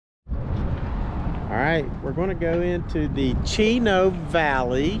Alright, we're going to go into the Chino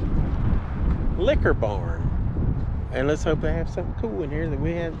Valley Liquor Barn. And let's hope they have something cool in here that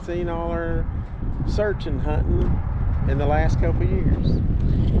we haven't seen all our searching hunting in the last couple years.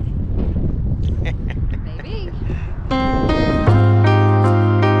 Maybe.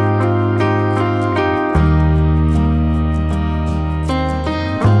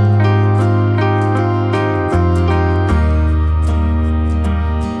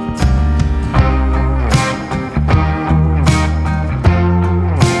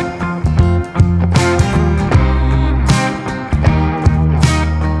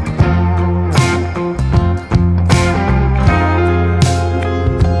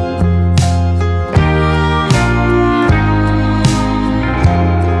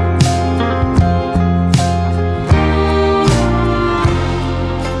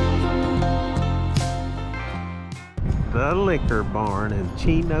 The Liquor Barn in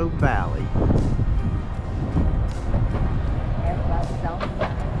Chino Valley.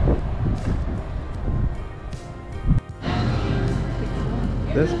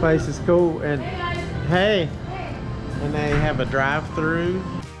 This place is cool, and hey, and they have a drive-through.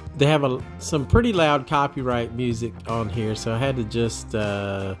 They have some pretty loud copyright music on here, so I had to just do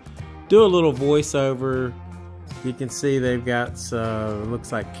a little voiceover. You can see they've got some,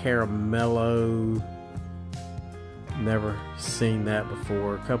 looks like caramello. Never seen that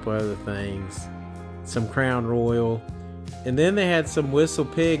before. A couple other things, some Crown Royal, and then they had some Whistle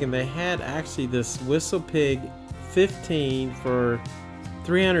Pig, and they had actually this Whistle Pig 15 for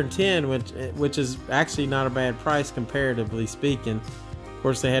 $310, which is actually not a bad price comparatively speaking. Of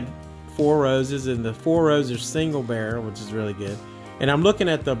course, they had 4 roses, and the 4 roses are single barrel, which is really good. And I'm looking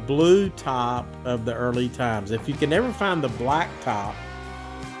at the blue top of the early times. If you can ever find the black top,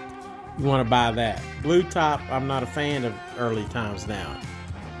 you want to buy that. Blue top, I'm not a fan of early times now.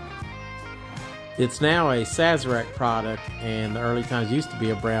 It's now a Sazerac product, and the early times used to be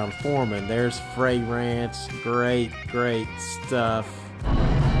a Brown Foreman. There's Frey Ranch, great stuff.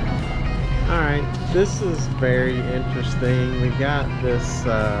 Alright, this is very interesting. We got this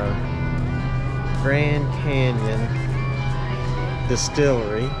Grand Canyon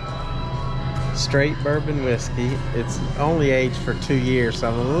Distillery. Straight bourbon whiskey. It's only aged for 2 years, so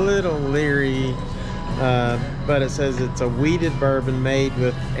I'm a little leery, but it says it's a wheated bourbon made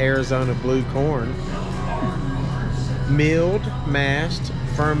with Arizona blue corn, milled, mashed,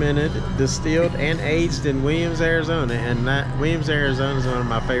 fermented, distilled, and aged in Williams, Arizona. And Williams, Arizona is one of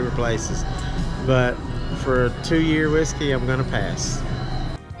my favorite places, but for a 2-year whiskey, I'm gonna pass.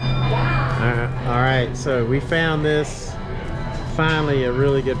 Alright, so we found this finally a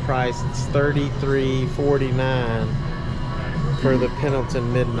really good price. It's $33.49 for the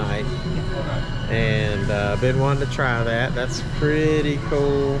Pendleton Midnight, and I've been wanting to try that. That's pretty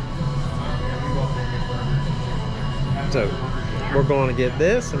cool. So we're going to get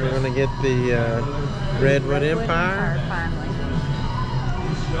this, and we're going to get the Redwood Empire.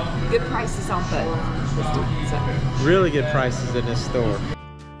 Good prices on both. Really good prices in this store.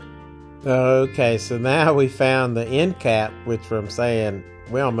 Okay, so now we found the end cap, which I'm saying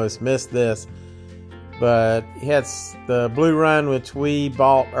we almost missed this, but it's the Blue Run, which we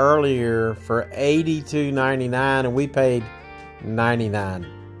bought earlier for $82.99, and we paid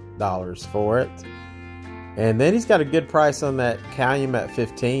 $99 for it. And then he's got a good price on that Calumet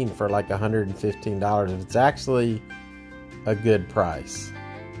 15 for like $115. It's actually a good price.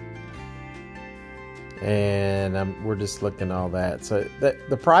 And we're just looking at all that. So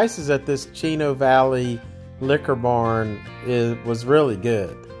the prices at this Chino Valley Liquor Barn was really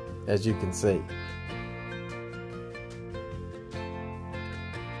good, as you can see.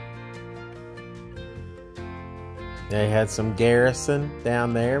 They had some Garrison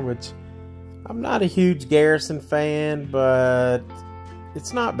down there, which I'm not a huge Garrison fan, but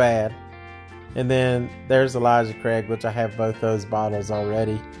it's not bad. And then there's Elijah Craig, which I have both those bottles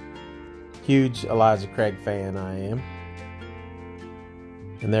already. Huge Elijah Craig fan I am.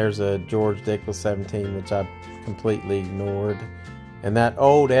 And there's a George Dickel 17, which I completely ignored. And that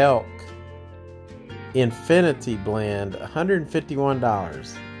Old Elk Infinity Blend,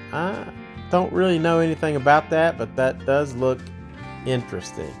 $151. I don't really know anything about that, but that does look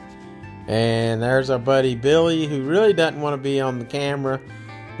interesting. And there's our buddy Billy, who really doesn't want to be on the camera,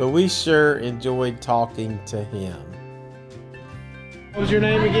 but we sure enjoyed talking to him. What was your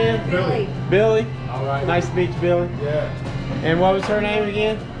name again? Billy. Billy? All right. Nice to meet you, Billy. Yeah. And what was her name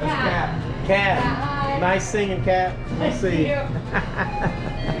again? That's Kat. Kat. Nice singing, Kat. We'll see you.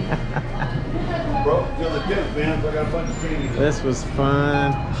 Bro, till the kids, man. So I got a bunch of trainees. This was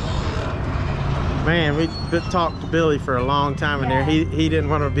fun. Man, we talked to Billy for a long time in there. He didn't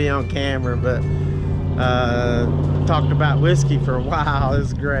want to be on camera, but Talked about whiskey for a while. It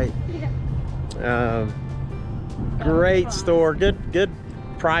was great. Great store, good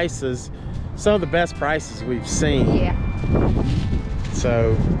prices. Some of the best prices we've seen. Yeah.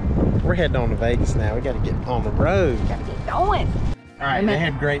 So we're heading on to Vegas now. We got to get on the road. Gotta get going. All right, they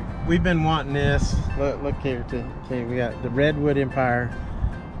had great. We've been wanting this. Look here, okay, we got the Redwood Empire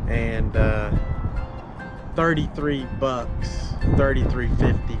and 33 bucks,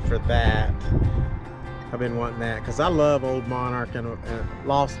 33.50 for that. I've been wanting that because I love Old Monarch and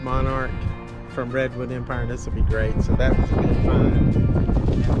Lost Monarch from Redwood Empire. This will be great. So that was a good find.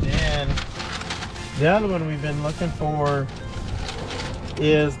 And then the other one we've been looking for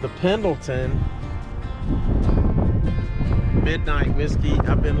is the Pendleton Midnight Whiskey.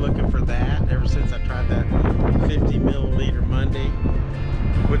 I've been looking for that ever since I tried that 50 milliliter Monday,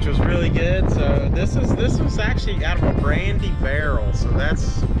 which was really good. So this was actually out of a brandy barrel, so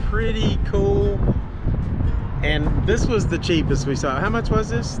that's pretty cool. And this was the cheapest we saw. How much was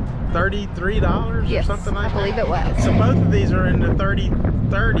this? $33 or something like that? I believe it was. So both of these are in the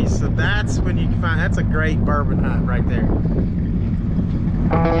 30s. So that's when you can find, that's a great bourbon hunt right there.